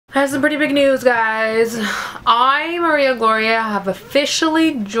I have some pretty big news, guys. I, Mariaagloriaa, have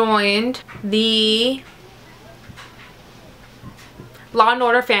officially joined the Law and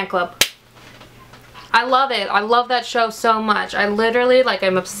Order fan club. I love it. I love that show so much. I literally, like,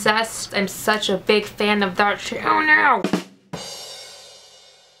 I'm obsessed. I'm such a big fan of that show now.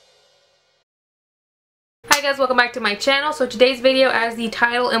 Hi guys, welcome back to my channel. So today's video, as the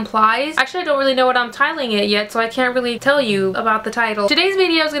title implies, actually I don't really know what I'm titling it yet, so I can't really tell you about the title. Today's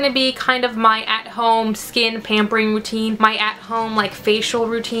video is going to be kind of my at-home skin pampering routine, my at-home like facial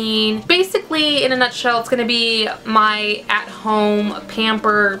routine. Basically, in a nutshell, it's going to be my at-home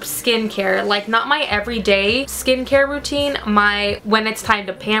pamper skincare, like not my everyday skincare routine, my when it's time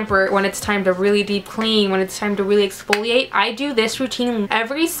to pamper, when it's time to really deep clean, when it's time to really exfoliate. I do this routine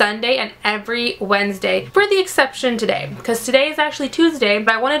every Sunday and every Wednesday, for the exception today, because today is actually Tuesday,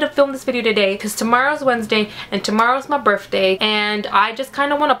 but I wanted to film this video today because tomorrow's Wednesday and tomorrow's my birthday, and I just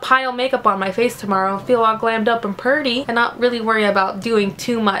kind of want to pile makeup on my face tomorrow and feel all glammed up and pretty and not really worry about doing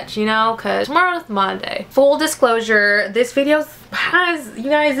too much, you know, because tomorrow's Monday. Full disclosure, this video has, you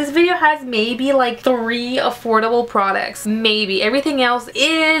guys, this video has maybe like 3 affordable products, maybe. Everything else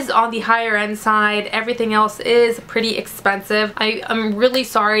is on the higher end side. Everything else is pretty expensive. I'm really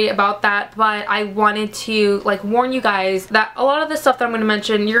sorry about that, but I wanted to like warn you guys that a lot of the stuff that I'm going to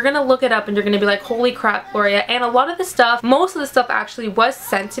mention, you're going to look it up and you're going to be like, holy crap, Gloriaa. And a lot of the stuff, most of the stuff actually was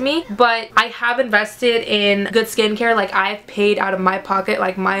sent to me, but I have invested in good skincare. Like, I've paid out of my pocket,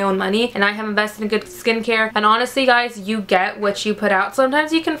 like my own money, and I have invested in good skincare. And honestly, guys, you get what you put out.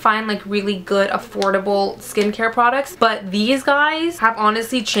 Sometimes you can find like really good affordable skincare products, but these guys have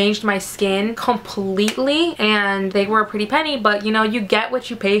honestly changed my skin completely, and they were a pretty penny, but you know, you get what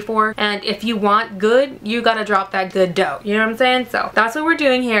you pay for, and if you want good, you gotta drop that good dough, you know what I'm saying? So that's what we're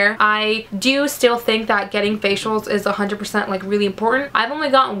doing here. I do still think that getting facials is 100% like really important. I've only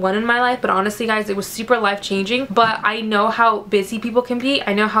gotten one in my life, but honestly, guys, it was super life-changing. But I know how busy people can be,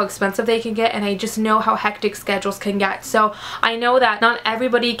 I know how expensive they can get, and I just know how hectic schedules can get. So I know that not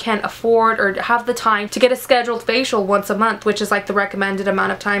everybody can afford or have the time to get a scheduled facial once a month, which is like the recommended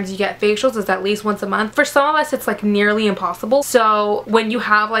amount of times you get facials is at least once a month. For some of us, it's like nearly impossible. So when you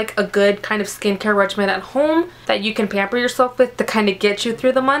have like a good kind of skincare regimen at home that you can pamper yourself with to kind of get you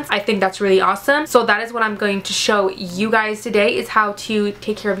through the months, I think that's really awesome. So that is what I'm going to show you guys today, is how to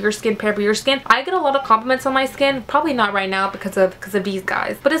take care of your skin, pamper your skin. I get a lot of compliments on my skin, probably not right now because of these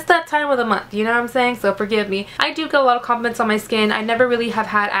guys, but it's that time of the month, you know what I'm saying? So forgive me. I do get a lot of compliments on my skin. I never really have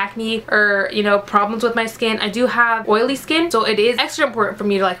had acne or, you know, problems with my skin. I do have oily skin, so it is extra important for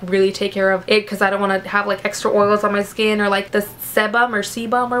me to like really take care of it, because I don't want to have like extra oils on my skin, or like the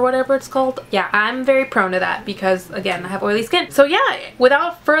sebum or whatever it's called. Yeah, I'm very prone to that because, again, I have oily skin. So yeah,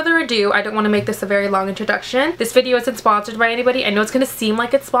 without further ado, I don't want to make this a very long introduction. This video isn't sponsored by anybody. I know it's going to seem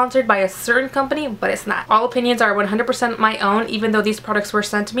like it's sponsored by a certain company, but it's not. All opinions are 100% my own, even though these products were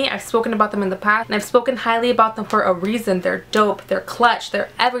sent to me. I've spoken about them in the past, and I've spoken highly about them for a reason. They're dope, they're clutch, they're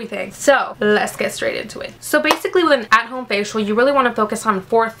everything. So let's get straight into it. So basically, with an at-home facial, you really want to focus on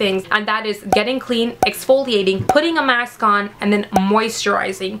 4 things, and that is getting clean, exfoliating, putting a mask on, and then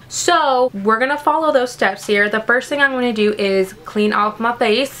moisturizing. So we're gonna follow those steps here. The first thing I'm going to do is clean off my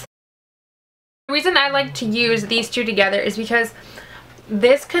face. The reason I like to use these two together is because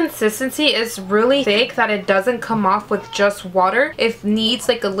this consistency is really thick that it doesn't come off with just water. It needs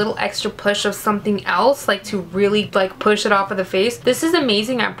like a little extra push of something else, like to really like push it off of the face. This is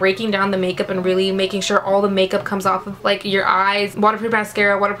amazing at breaking down the makeup and really making sure all the makeup comes off of like your eyes, waterproof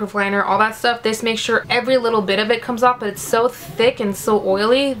mascara, waterproof liner, all that stuff. This makes sure every little bit of it comes off, but it's so thick and so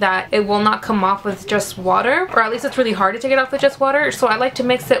oily that it will not come off with just water, or at least it's really hard to take it off with just water. So I like to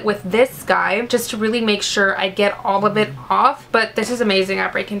mix it with this guy just to really make sure I get all of it off. But this is amazing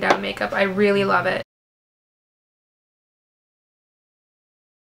at breaking down makeup. I really love it.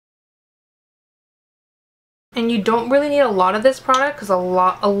 And you don't really need a lot of this product, because a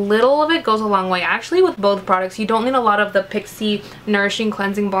little of it goes a long way. Actually, with both products, you don't need a lot of the Pixi Nourishing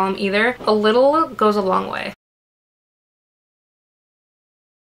Cleansing Balm either. A little goes a long way.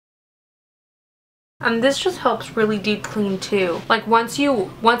 And this just helps really deep clean too. Like once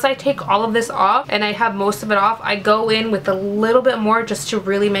I take all of this off and I have most of it off, I go in with a little bit more just to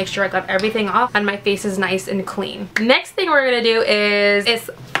really make sure I got everything off and my face is nice and clean. Next thing we're gonna do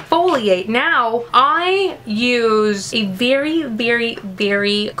is exfoliate. Now, I use a very, very,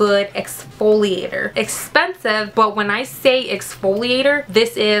 very good exfoliator. Expensive, but when I say exfoliator,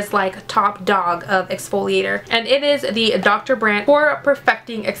 this is like top dog of exfoliator. And it is the Dr. Brandt Pore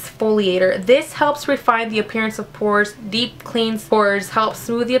Perfecting Exfoliator. This helps refine the appearance of pores, deep cleans pores, helps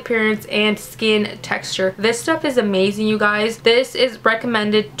smooth the appearance and skin texture. This stuff is amazing, you guys. This is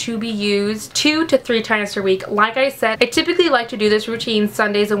recommended to be used 2 to 3 times per week. Like I said, I typically like to do this routine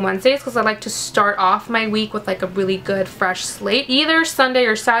Sundays and Wednesdays because I like to start off my week with like a really good fresh slate, either Sunday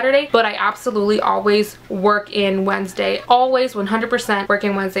or Saturday, but I absolutely always work in Wednesday. Always 100% work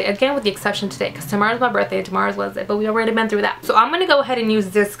in Wednesday. Again, with the exception today because tomorrow's my birthday and tomorrow's Wednesday, but we already been through that. So I'm going to go ahead and use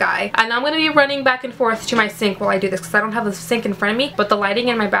this guy, and I'm going to be running back and forth to my sink while I do this because I don't have the sink in front of me, but the lighting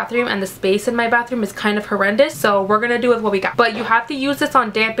in my bathroom and the space in my bathroom is kind of horrendous, so we're going to do with what we got. But you have to use this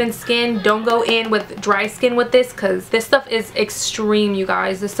on dampened skin. Don't go in with dry skin with this because this stuff is extreme, you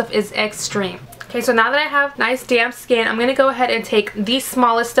guys. This stuff is extreme. Okay, so now that I have nice damp skin, I'm going to go ahead and take the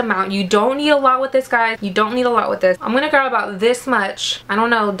smallest amount. You don't need a lot with this, guys. You don't need a lot with this. I'm going to grab about this much. I don't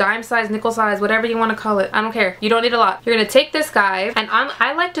know, dime size, nickel size, whatever you want to call it. I don't care. You don't need a lot. You're going to take this guy, and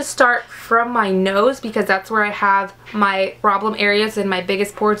I like to start from my nose because that's where I have my problem areas and my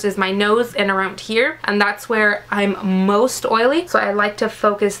biggest pores is my nose and around here, and that's where I'm most oily. So I like to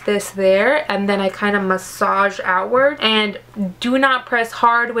focus this there, and then I kind of massage outward. And do not press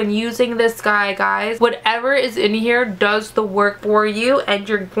hard when using this guy, guys. Whatever is in here does the work for you, and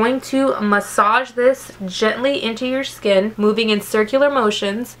you're going to massage this gently into your skin, moving in circular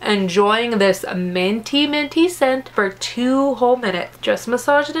motions, enjoying this minty scent for 2 whole minutes. Just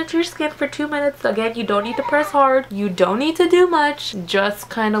massage it into your skin for 2 minutes. Again, you don't need to press hard. You don't need to do much. Just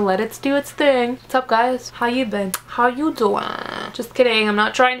kind of let it do its thing. What's up, guys? How you been? How you doing? Just kidding. I'm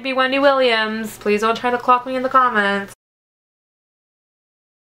not trying to be Wendy Williams. Please don't try to clock me in the comments.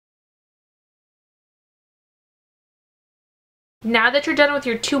 Now that you're done with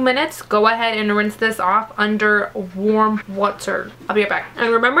your 2 minutes, go ahead and rinse this off under warm water. I'll be right back.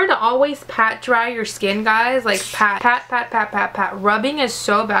 And remember to always pat dry your skin, guys. Like pat. Rubbing is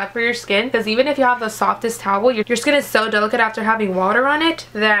so bad for your skin because even if you have the softest towel, your skin is so delicate after having water on it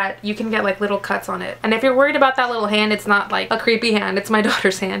that you can get like little cuts on it. And if you're worried about that little hand, it's not like a creepy hand. It's my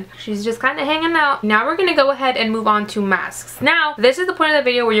daughter's hand. She's just kind of hanging out. Now we're going to go ahead and move on to masks. Now, this is the point of the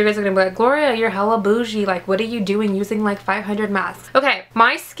video where you guys are going to be like, Gloria, you're hella bougie. Like, what are you doing using like 500 masks? Okay,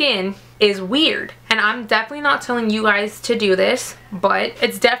 my skin is weird, and I'm definitely not telling you guys to do this, but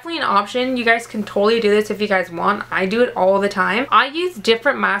it's definitely an option. You guys can totally do this if you guys want. I do it all the time. I use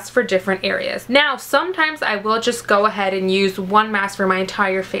different masks for different areas. Now, sometimes I will just go ahead and use one mask for my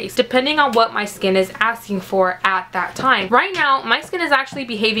entire face, depending on what my skin is asking for at that time. Right now, my skin is actually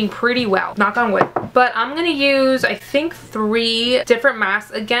behaving pretty well, knock on wood. But I'm gonna use, I think, 3 different masks,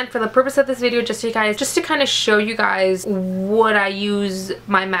 again, for the purpose of this video, just to kind of show you guys what I use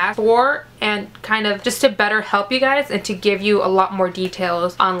my mask for, and kind of just to better help you guys and to give you a lot more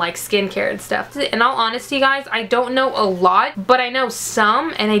details on like skincare and stuff. In all honesty, guys, I don't know a lot, but I know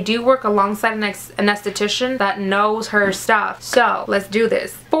some, and I do work alongside an esthetician that knows her stuff. So let's do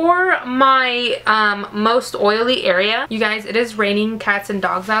this. For my most oily area, you guys, it is raining cats and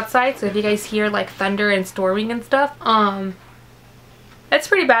dogs outside, so if you guys hear like thunder and storming and stuff, it's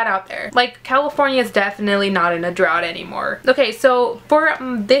pretty bad out there. Like, California is definitely not in a drought anymore. Okay, so for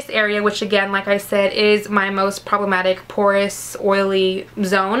this area, which again, like I said, is my most problematic, porous, oily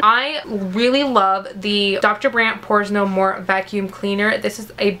zone, I really love the Dr. Brandt Pores No More Vacuum Cleaner. This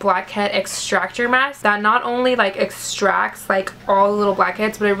is a blackhead extractor mask that not only like extracts like all the little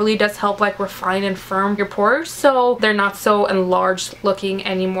blackheads, but it really does help like refine and firm your pores so they're not so enlarged looking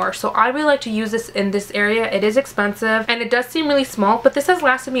anymore. So I really like to use this in this area. It is expensive and it does seem really small, but this has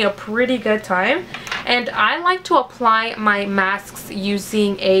lasted me a pretty good time, and I like to apply my masks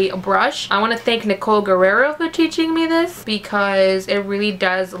using a brush. I want to thank Nicole Guerrero for teaching me this because it really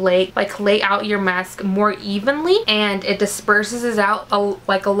does lay out your mask more evenly, and it disperses it out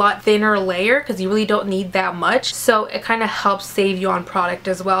like a lot thinner layer because you really don't need that much. So it kind of helps save you on product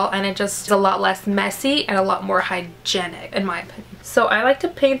as well, and it just is a lot less messy and a lot more hygienic in my opinion. So I like to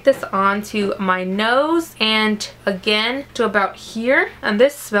paint this onto my nose and again to about here, and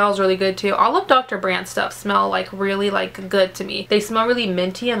this smells really good too. All of Dr. Brandt stuff smell like really like good to me. They smell really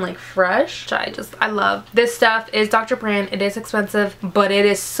minty and like fresh, which I love. This stuff is Dr. Brandt. It is expensive, but it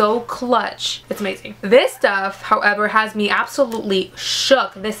is so clutch. It's amazing. This stuff, however, has me absolutely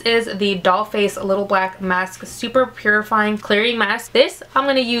shook. This is the Doll Face Little Black Mask Super Purifying Clearing Mask. This I'm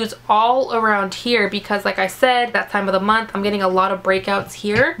going to use all around here because, like I said, that time of the month I'm getting a lot lot of breakouts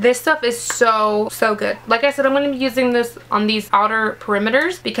here. This stuff is so good. Like I said, I'm going to be using this on these outer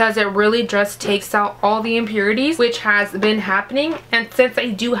perimeters because it really just takes out all the impurities, which has been happening. And since I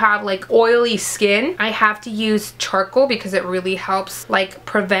do have like oily skin, I have to use charcoal because it really helps like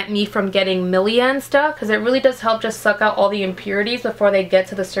prevent me from getting milia and stuff, because it really does help just suck out all the impurities before they get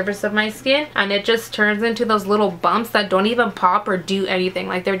to the surface of my skin, and it just turns into those little bumps that don't even pop or do anything.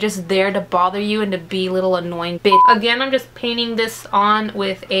 Like they're just there to bother you and to be little annoying bitch. Again, I'm just painting this on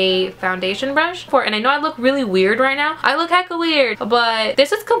with a foundation brush and I know I look really weird right now. I look hecka weird, but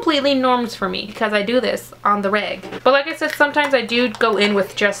this is completely norms for me because I do this on the reg. But like I said, sometimes I do go in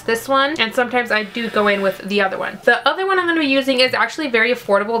with just this one and sometimes I do go in with the other one. The other one I'm going to be using is actually very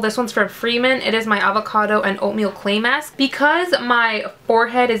affordable. This one's from Freeman. It is my avocado and oatmeal clay mask. Because my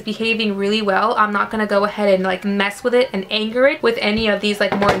forehead is behaving really well, I'm not going to go ahead and like mess with it and anger it with any of these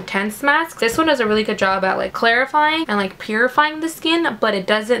like more intense masks. This one does a really good job at like clarifying and like purifying the skin, but it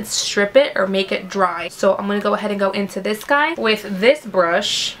doesn't strip it or make it dry. So I'm going to go ahead and go into this guy with this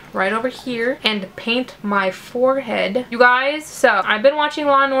brush right over here and paint my forehead. You guys, so I've been watching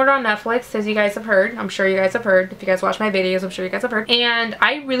Law & Order on Netflix, as you guys have heard. I'm sure you guys have heard. If you guys watch my videos, I'm sure you guys have heard. And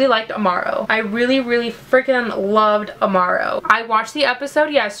I really liked Amaro. I really freaking loved Amaro. I watched the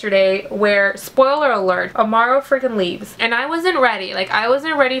episode yesterday where, spoiler alert, Amaro freaking leaves. And I wasn't ready. Like, I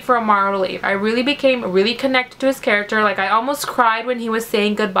wasn't ready for Amaro to leave. I really became really connected to his character. Like, I almost cried when he was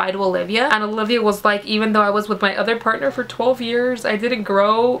saying goodbye to Olivia. And Olivia was like, even though I was with my other partner for 12 years, I didn't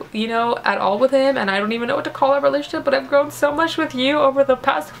grow, you know, at all with him, and I don't even know what to call our relationship, but I've grown so much with you over the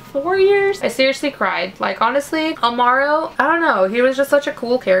past 4 years. I seriously cried. Like, honestly, Amaro, I don't know, he was just such a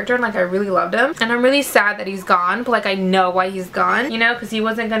cool character and like I really loved him. And I'm really sad that he's gone, but like I know why he's gone, you know, because he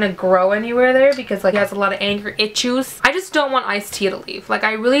wasn't gonna grow anywhere there because like he has a lot of anger issues. I just don't want Ice-T to leave. Like,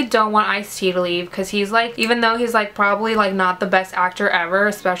 I really don't want Ice-T to leave because he's like, even though he's like probably like not the best actor ever,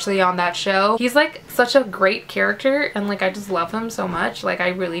 especially on that show, he's like such a great character and like I just love him so much. Like, I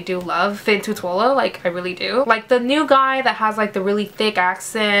really do love Finn Tutuola, like I really do. Like the new guy that has like the really thick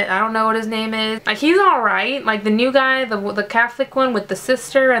accent, I don't know what his name is, like he's alright. Like the new guy, the Catholic one with the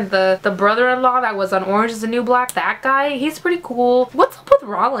sister and the brother-in-law that was on Orange is the New Black, that guy, he's pretty cool. What's up with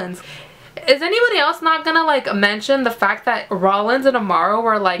Rollins? Is anybody else not gonna like mention the fact that Rollins and Amaro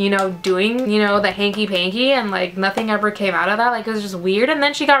were like, you know, doing, you know, the hanky-panky and like nothing ever came out of that? Like, it was just weird. And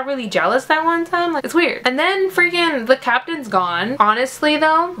then she got really jealous that one time. Like, it's weird. And then freaking the captain's gone. Honestly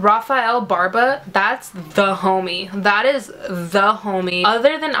though, Rafael Barba, that's the homie. That is the homie.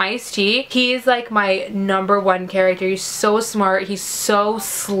 Other than Ice-T, he's like my #1 character. He's so smart. He's so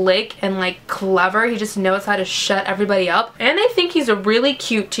slick and like clever. He just knows how to shut everybody up. And I think he's really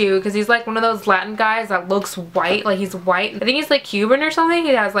cute too, because he's like one of those Latin guys that looks white. Like, he's white. I think he's like Cuban or something. He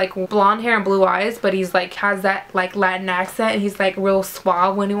has like blonde hair and blue eyes, but he's like has that like Latin accent, and he's like real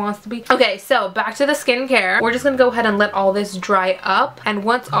suave when he wants to be. Okay, so back to the skincare. We're just gonna go ahead and let all this dry up, and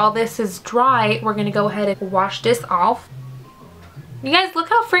once all this is dry, we're gonna go ahead and wash this off. You guys, look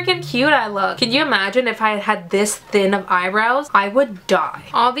how freaking cute I look. Can you imagine if I had this thin of eyebrows? I would die.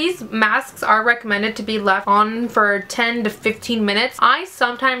 All these masks are recommended to be left on for 10 to 15 minutes. I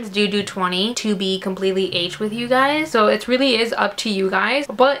sometimes do 20 to be completely H with you guys. So it really is up to you guys.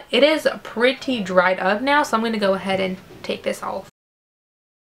 But it is pretty dried up now, so I'm going to go ahead and take this off.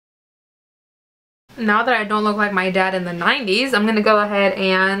 Now that I don't look like my dad in the 90s, I'm gonna go ahead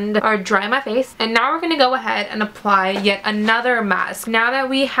and dry my face. And now we're gonna go ahead and apply yet another mask. Now that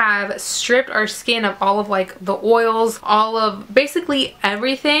we have stripped our skin of all of like the oils, all of basically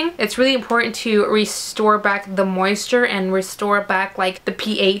everything, it's really important to restore back the moisture and restore back like the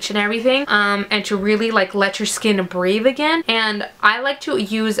pH and everything, and to really like let your skin breathe again. And I like to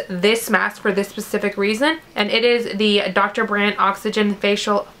use this mask for this specific reason, and it is the Dr. Brandt Oxygen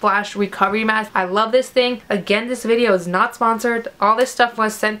Facial Flash Recovery Mask. I love this thing. Again, this video is not sponsored. All this stuff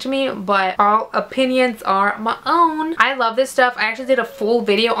was sent to me, but all opinions are my own. I love this stuff. I actually did a full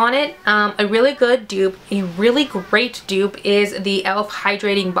video on it. A really good dupe, a really great dupe is the e.l.f.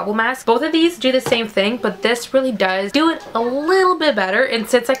 Hydrating Bubble Mask. Both of these do the same thing, but this really does do it a little bit better. And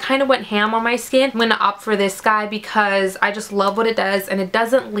since I kind of went ham on my skin, I'm gonna opt for this guy because I just love what it does, and it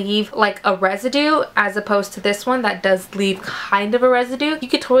doesn't leave like a residue as opposed to this one that does leave kind of a residue. You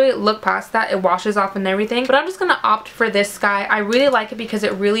could totally look past that. It washes off and everything, but I'm just gonna opt for this guy. I really like it because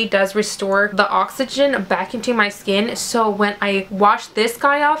it really does restore the oxygen back into my skin. So when I wash this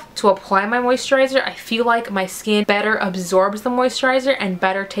guy off to apply my moisturizer, I feel like my skin better absorbs the moisturizer and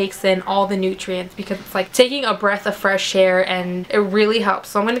better takes in all the nutrients, because it's like taking a breath of fresh air, and it really helps.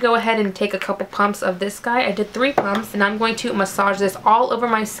 So I'm gonna go ahead and take a couple pumps of this guy. I did 3 pumps, and I'm going to massage this all over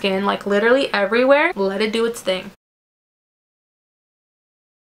my skin, like literally everywhere. Let it do its thing.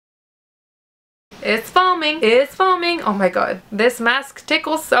 It's foaming. It's foaming. Oh my god. This mask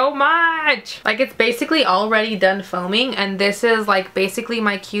tickles so much. Like, it's basically already done foaming, and this is like basically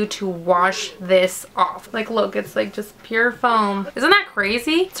my cue to wash this off. Like, look, it's like just pure foam. Isn't that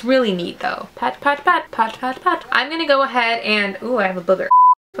crazy? It's really neat though. Pat, pat, pat, pat, pat, pat. I'm gonna go ahead and, ooh, I have a booger.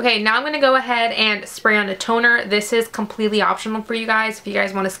 Okay, now I'm going to go ahead and spray on a toner. This is completely optional for you guys. If you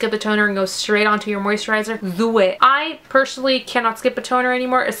guys want to skip the toner and go straight onto your moisturizer, do it. I personally cannot skip a toner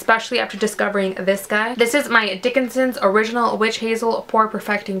anymore, especially after discovering this guy. This is my Dickinsons Original Witch Hazel Pore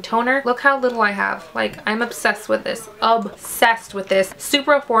Perfecting Toner. Look how little I have. Like, I'm obsessed with this. Obsessed with this.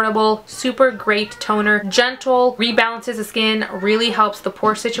 Super affordable, super great toner. Gentle, rebalances the skin, really helps the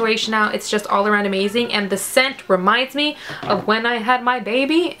pore situation out. It's just all around amazing, and the scent reminds me of when I had my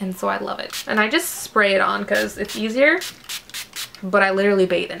baby. And so I love it. And I just spray it on because it's easier, but I literally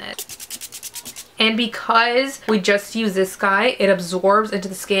bathe in it. And because we just use this guy, it absorbs into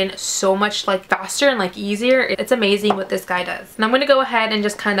the skin so much like faster and like easier. It's amazing what this guy does. And I'm going to go ahead and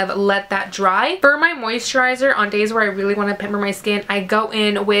just kind of let that dry. For my moisturizer, on days where I really want to pamper my skin, I go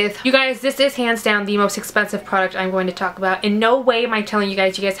in with, you guys, this is hands down the most expensive product I'm going to talk about. In no way am I telling you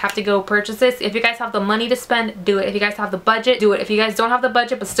guys have to go purchase this. If you guys have the money to spend, do it. If you guys have the budget, do it. If you guys don't have the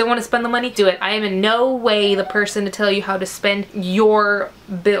budget but still want to spend the money, do it. I am in no way the person to tell you how to spend your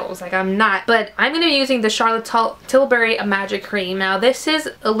bills. Like, I'm not. But I'm going to be using the Charlotte Tilbury Magic Cream. Now, this is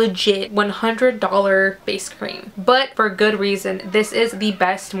a legit $100 face cream, but for good reason. This is the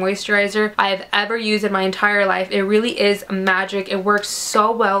best moisturizer I've ever used in my entire life. It really is magic. It works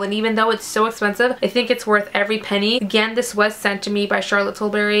so well, and even though it's so expensive, I think it's worth every penny. Again, this was sent to me by Charlotte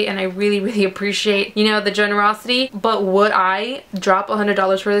Tilbury, and I really appreciate, you know, the generosity. But would I drop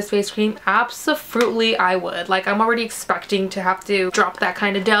 $100 for this face cream? Absolutely I would. Like, I'm already expecting to have to drop that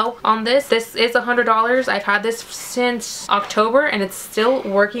kind of dough on this. This is $100. I've had this since October, and it's still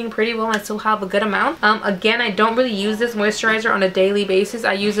working pretty well. I still have a good amount. Again, I don't really use this moisturizer on a daily basis.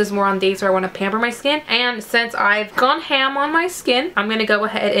 I use this more on days where I want to pamper my skin, and since I've gone ham on my skin, I'm gonna go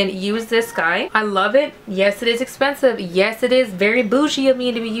ahead and use this guy. I love it. Yes, it is expensive. Yes, it is very bougie of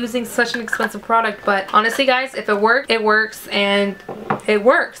me to be using such an expensive product, but honestly guys, if it works, it works, and it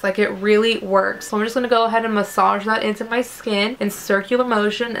works. Like, it really works. So I'm just gonna go ahead and massage that into my skin in circular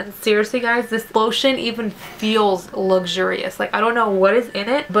motion, and seriously guys, this lotion even feels luxurious. Like, I don't know what is in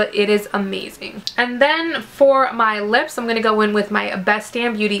it, but it is amazing. And then for my lips, I'm gonna go in with my Best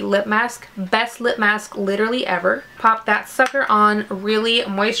Damn Beauty lip mask. Best lip mask literally ever. Pop that sucker on, really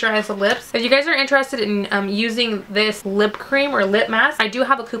moisturize the lips. If you guys are interested in using this lip cream or lip mask, I do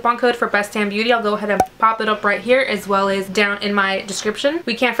have a coupon code for Best Damn Beauty. I'll go ahead and pop it up right here, as well as down in my description.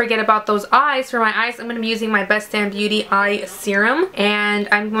 We can't forget about those eyes. For my eyes, I'm going to be using my Best Damn Beauty eye serum, and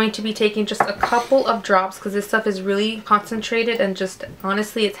I'm going to be taking just a couple of drops because this stuff is really concentrated, and just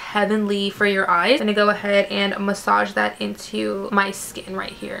honestly, it's heavenly for your eyes. I'm gonna go ahead and massage that into my skin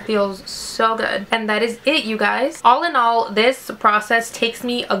right here. Feels so good. And that is it, you guys. All in all, this process takes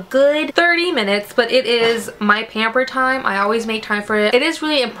me a good 30 minutes, but it is my pamper time. I always make time for it. It is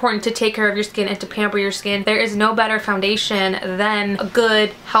really important to take care of your skin and to pamper your skin. There is no better foundation than a good,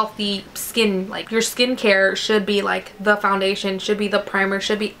 healthy skin. Like, your skincare should be like the foundation, should be the primer,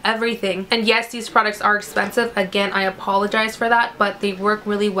 should be everything. And yes, these products are expensive. Again, I apologize for that, but they work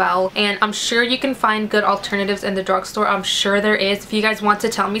really well, and I'm sure you can find good alternatives in the drugstore. I'm sure there is. If you guys want to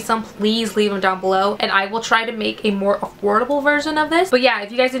tell me some, please leave them down below, and I will try to make a more affordable version of this. But yeah,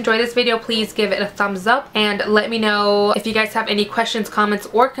 if you guys enjoyed this video, please give it a thumbs up, and let me know if you guys have any questions, comments,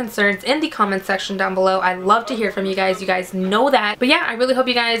 or concerns in the comment section down below. I love to hear from you guys. You guys know that. But yeah, I really hope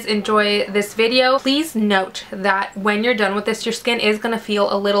you guys enjoy this video. Please note that when you're done with this, your skin is gonna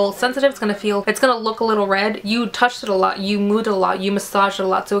feel a little sensitive. It's gonna look a little red. You touched it a lot, you moved it a lot, you massaged it a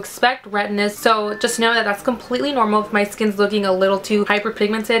lot, so expect redness. So just know that that's completely normal. If my skin's looking a little too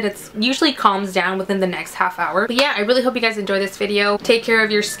hyperpigmented, it usually calms down within the next half hour. But yeah, I really hope you guys enjoy this video. Take care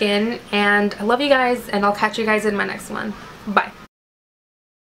of your skin, and I love you guys, and I'll catch you guys in my next one. Bye.